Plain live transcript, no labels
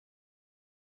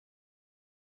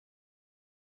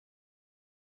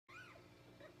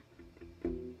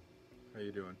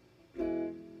you doing?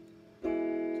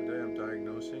 Today I'm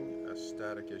diagnosing a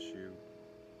static issue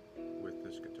with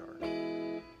this guitar.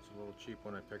 It's a little cheap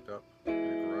one I picked up in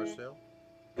a garage sale,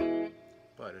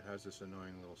 but it has this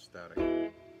annoying little static.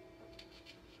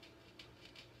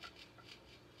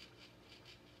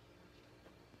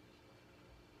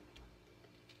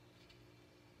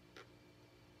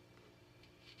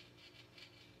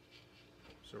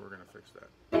 So we're going to fix that.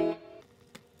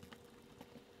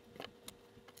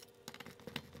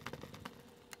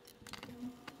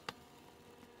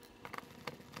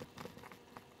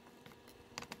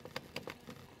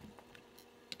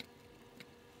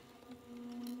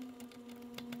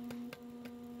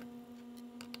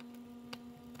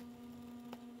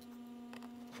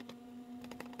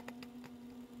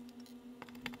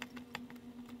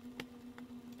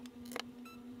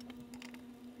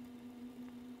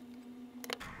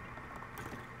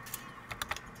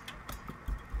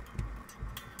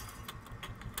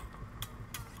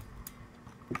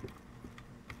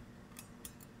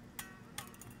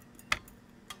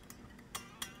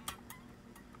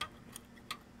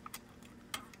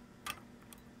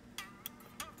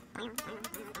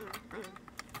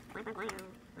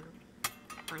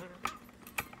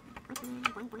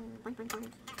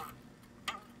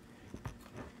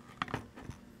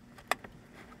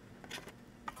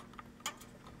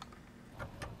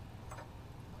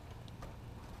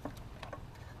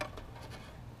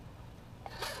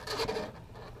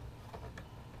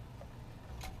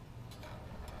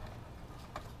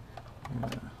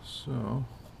 So,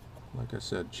 like I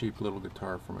said, cheap little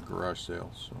guitar from a garage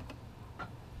sale, so it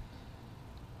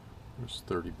was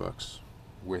 30 bucks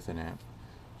with an amp.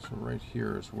 So right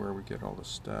here is where we get all the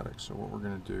static. So what we're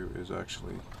going to do is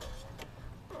actually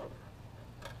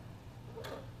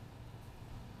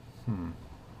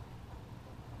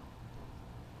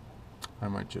I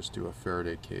might just do a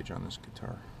Faraday cage on this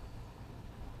guitar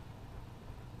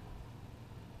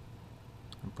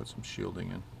and put some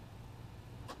shielding in.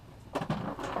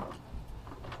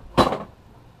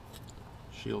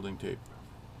 Shielding tape.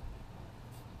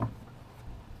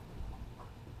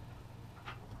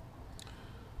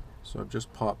 So I've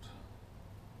just popped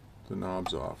the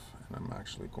knobs off, and I'm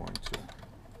actually going to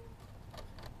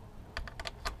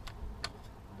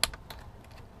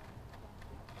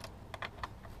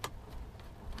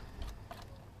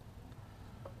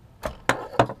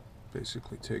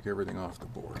basically take everything off the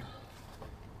board.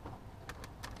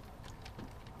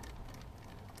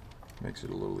 Makes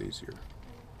it a little easier.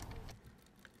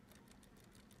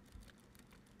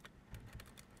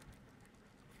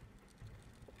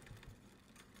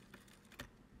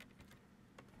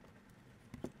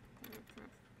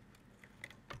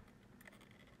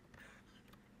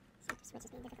 Switch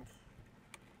is being difficult.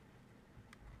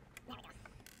 There we go.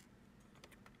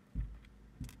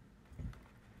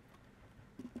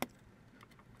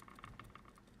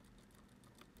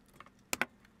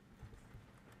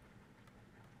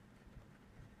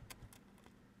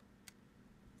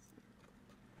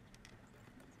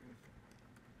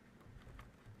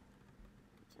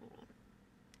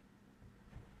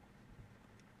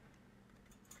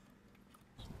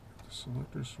 The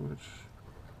selector switch.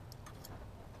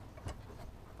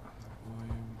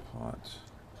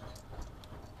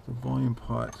 The volume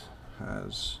pot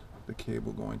has the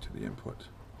cable going to the input,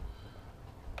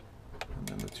 and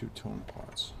then the two tone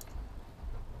pots.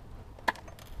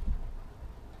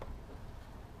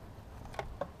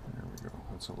 There we go.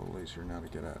 That's a little easier now to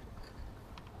get at.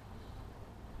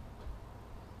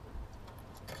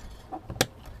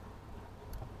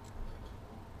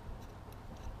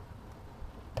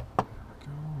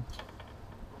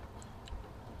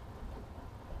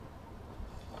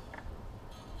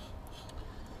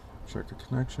 Check the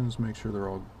connections, make sure they're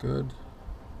all good.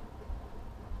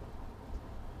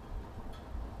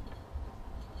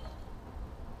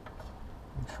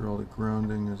 Make sure all the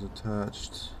grounding is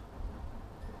attached.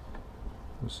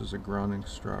 This is a grounding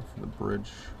strap for the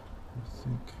bridge, I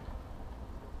think.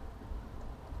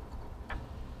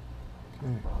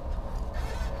 Okay.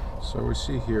 So we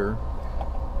see here,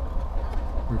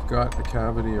 we've got the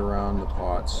cavity around the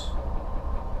pots.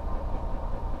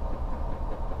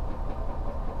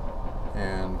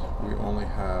 And we only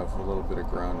have a little bit of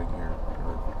grounding here,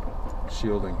 or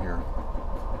shielding here.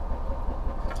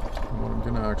 And what I'm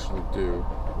going to actually do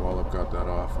while I've got that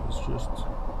off is just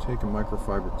take a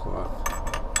microfiber cloth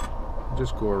and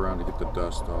just go around to get the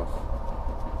dust off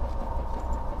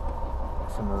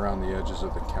from around the edges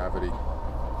of the cavity.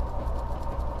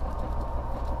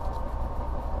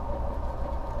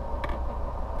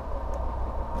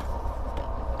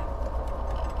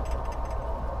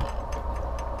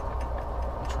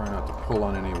 have to pull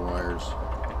on any wires.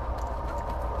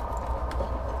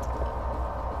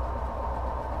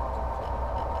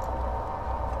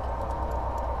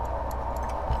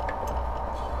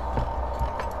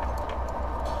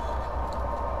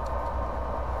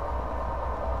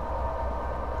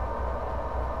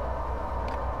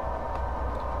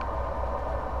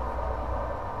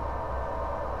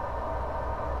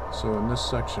 So in this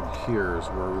section here is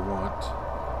where we want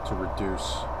to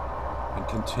reduce and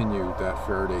continue that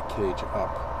Faraday cage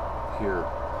up here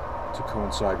to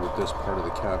coincide with this part of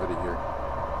the cavity here.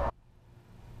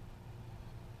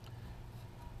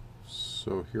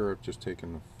 So here I've just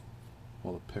taken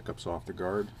all the pickups off the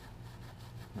guard.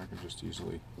 I can just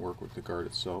easily work with the guard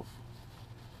itself.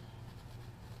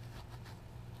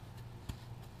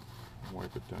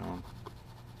 Wipe it down.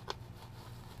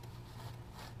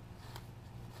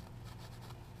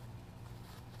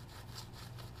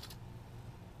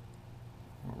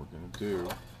 What we're going to do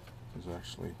is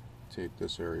actually tape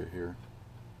this area here.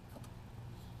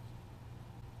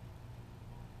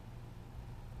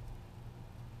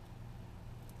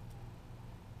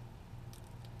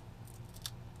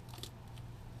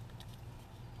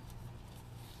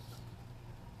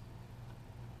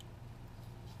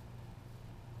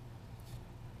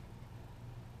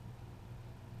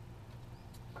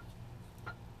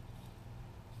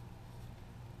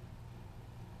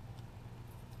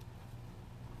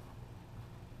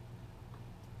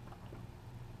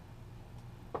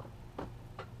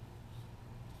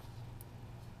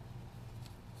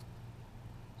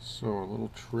 So a little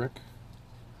trick,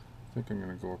 I think I'm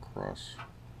going to go across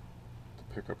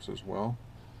the pickups as well,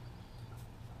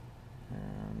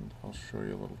 and I'll show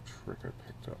you a little trick I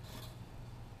picked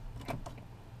up.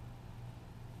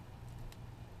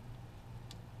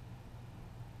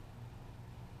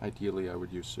 Ideally I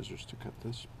would use scissors to cut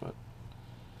this, but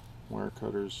wire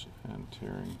cutters and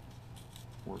tearing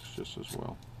works just as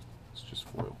well. It's just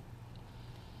foil.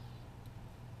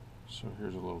 So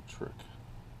here's a little trick.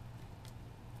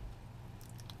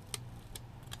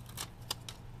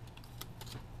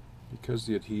 Because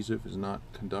the adhesive is not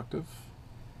conductive,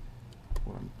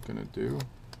 what I'm going to do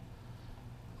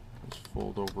is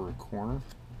fold over a corner.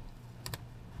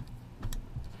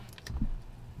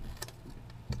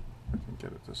 I can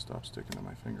get it to stop sticking to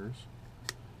my fingers.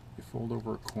 You fold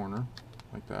over a corner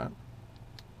like that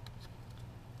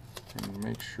and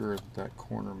make sure that that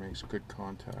corner makes good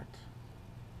contact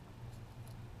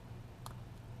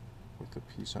with the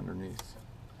piece underneath,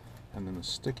 and then the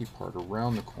sticky part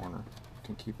around the corner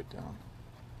can keep it down.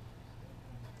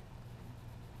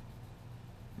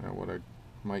 Now what I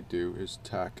might do is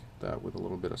tack that with a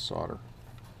little bit of solder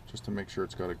just to make sure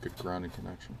it's got a good grounding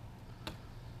connection.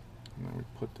 And then we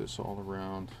put this all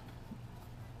around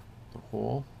the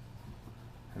hole,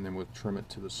 and then we'll trim it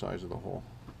to the size of the hole.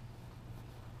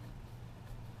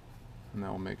 And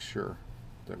that will make sure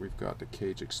that we've got the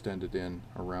cage extended in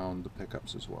around the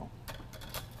pickups as well.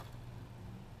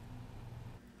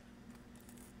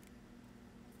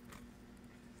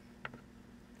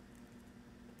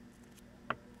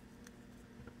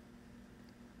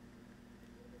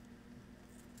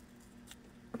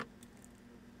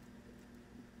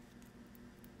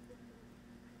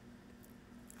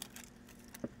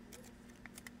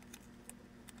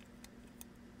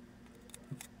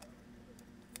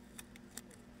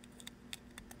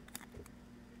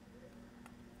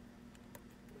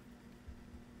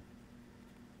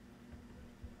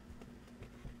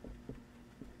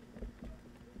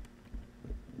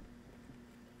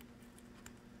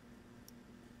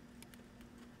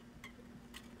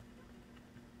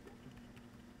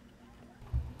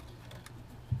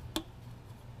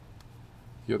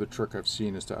 The other trick I've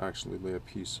seen is to actually lay a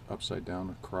piece upside down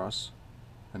across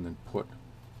and then put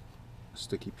a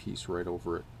sticky piece right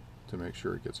over it to make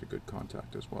sure it gets a good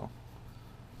contact as well.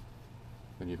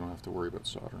 Then you don't have to worry about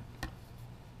soldering.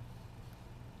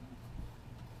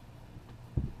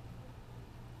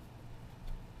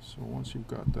 So once you've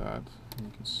got that,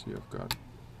 you can see I've got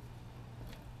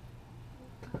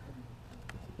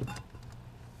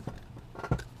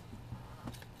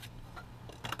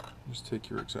just take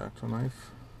your X-Acto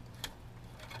knife,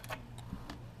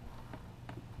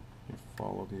 you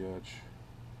follow the edge,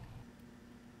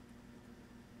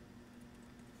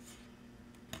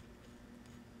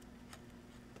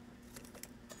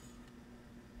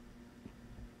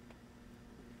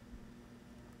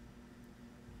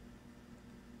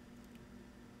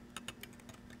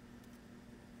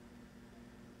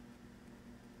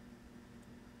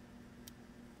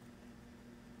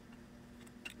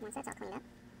 Once that's all cleaned up,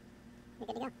 you're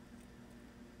good to go.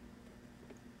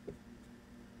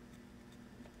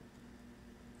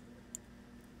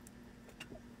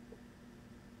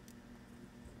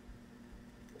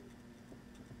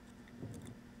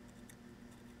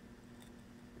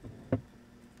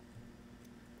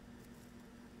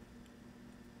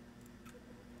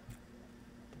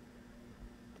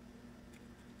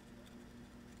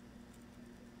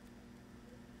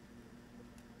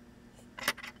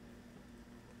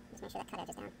 make sure that cutout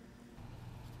is down.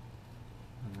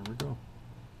 And there we go.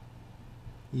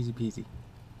 Easy peasy.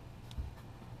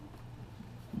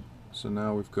 So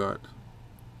now we've got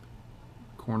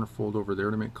a corner fold over there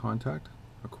to make contact,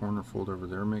 a corner fold over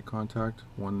there to make contact,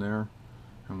 one there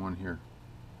and one here.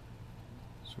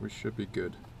 So we should be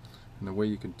good. And the way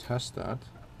you can test that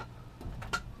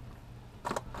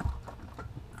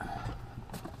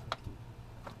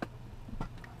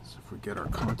is if we get our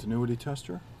continuity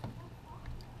tester.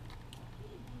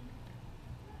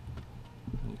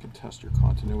 And you can test your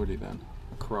continuity then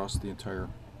across the entire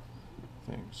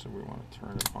thing. So we want to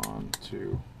turn it on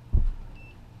to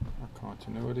our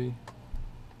continuity.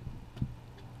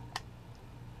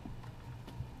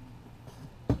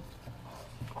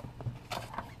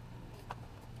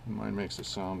 Mine makes a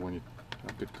sound when you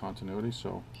have good continuity,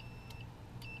 so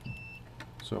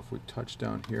if we touch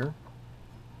down here,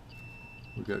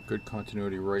 we've got good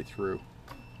continuity right through,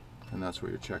 and that's what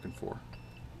you're checking for.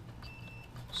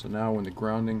 So now when the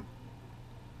grounding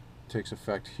takes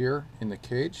effect here in the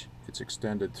cage, it's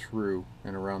extended through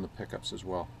and around the pickups as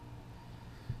well.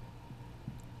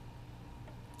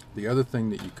 The other thing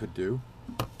that you could do,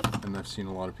 and I've seen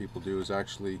a lot of people do, is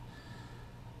actually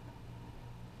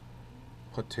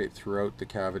put tape throughout the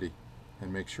cavity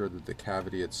and make sure that the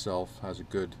cavity itself has a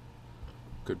good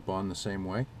bond the same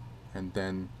way, and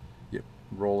then you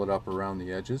roll it up around the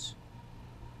edges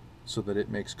so that it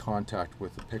makes contact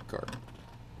with the pick guard,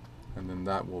 and then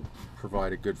that will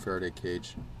provide a good Faraday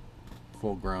cage,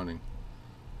 full grounding,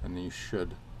 and then you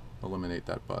should eliminate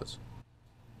that buzz.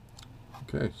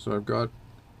 Okay, so I've got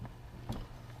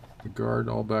the guard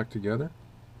all back together.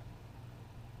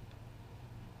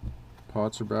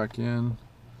 Pots are back in,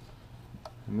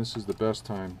 and this is the best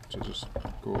time to just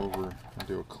go over and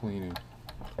do a cleaning,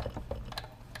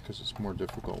 because it's more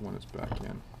difficult when it's back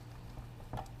in.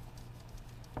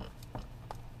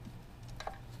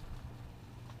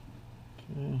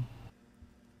 Okay.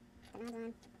 The nod's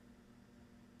on.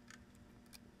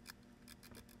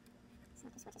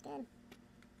 Selector switch is good.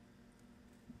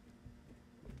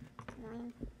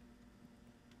 Volume.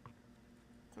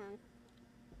 Tone.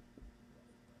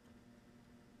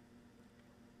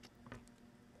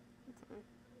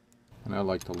 And I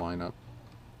like to line up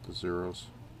the zeros,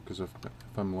 because if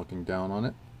I'm looking down on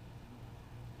it,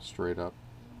 straight up,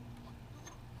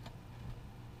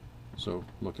 so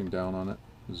looking down on it,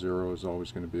 0 is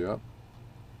always going to be up,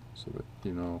 so that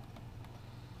you know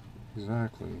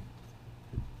exactly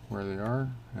where they are,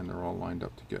 and they're all lined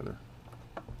up together.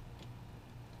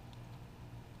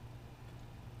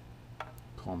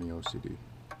 Call me OCD.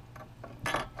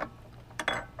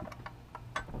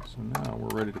 So now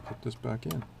we're ready to put this back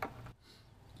in.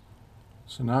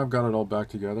 So now I've got it all back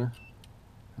together,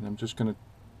 and I'm just going to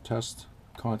test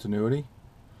continuity,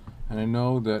 and I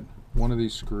know that one of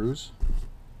these screws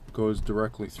goes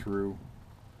directly through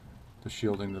the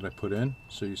shielding that I put in.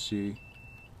 So you see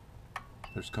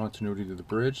there's continuity to the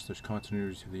bridge, there's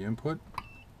continuity to the input,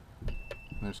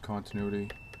 and there's continuity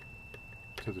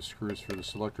to the screws for the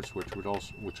selector switch,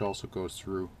 which also goes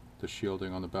through the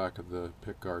shielding on the back of the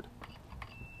pick guard.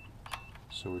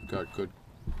 So we've got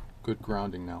good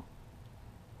grounding now.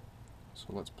 So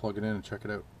let's plug it in and check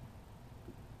it out.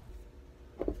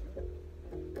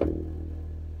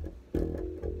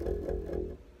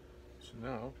 So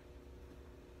now,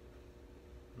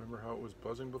 remember how it was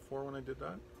buzzing before when I did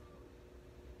that?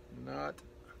 Not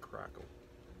a crackle.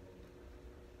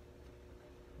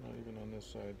 Not even on this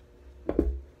side.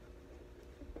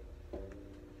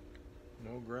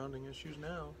 No grounding issues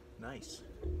now. Nice.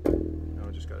 Now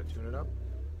I just got to tune it up.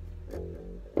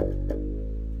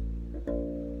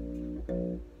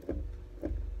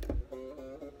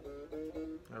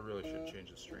 I really should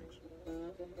change the strings,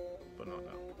 but not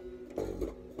now.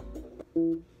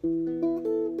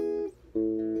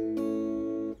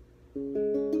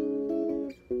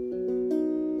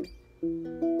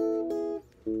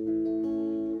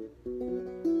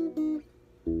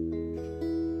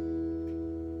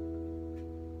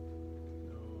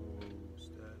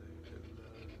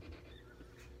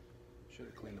 Should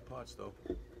have cleaned the pots though.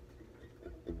 If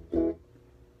you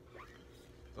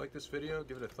like this video,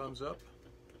 give it a thumbs up,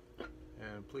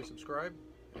 and please subscribe,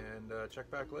 and check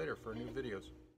back later for new videos.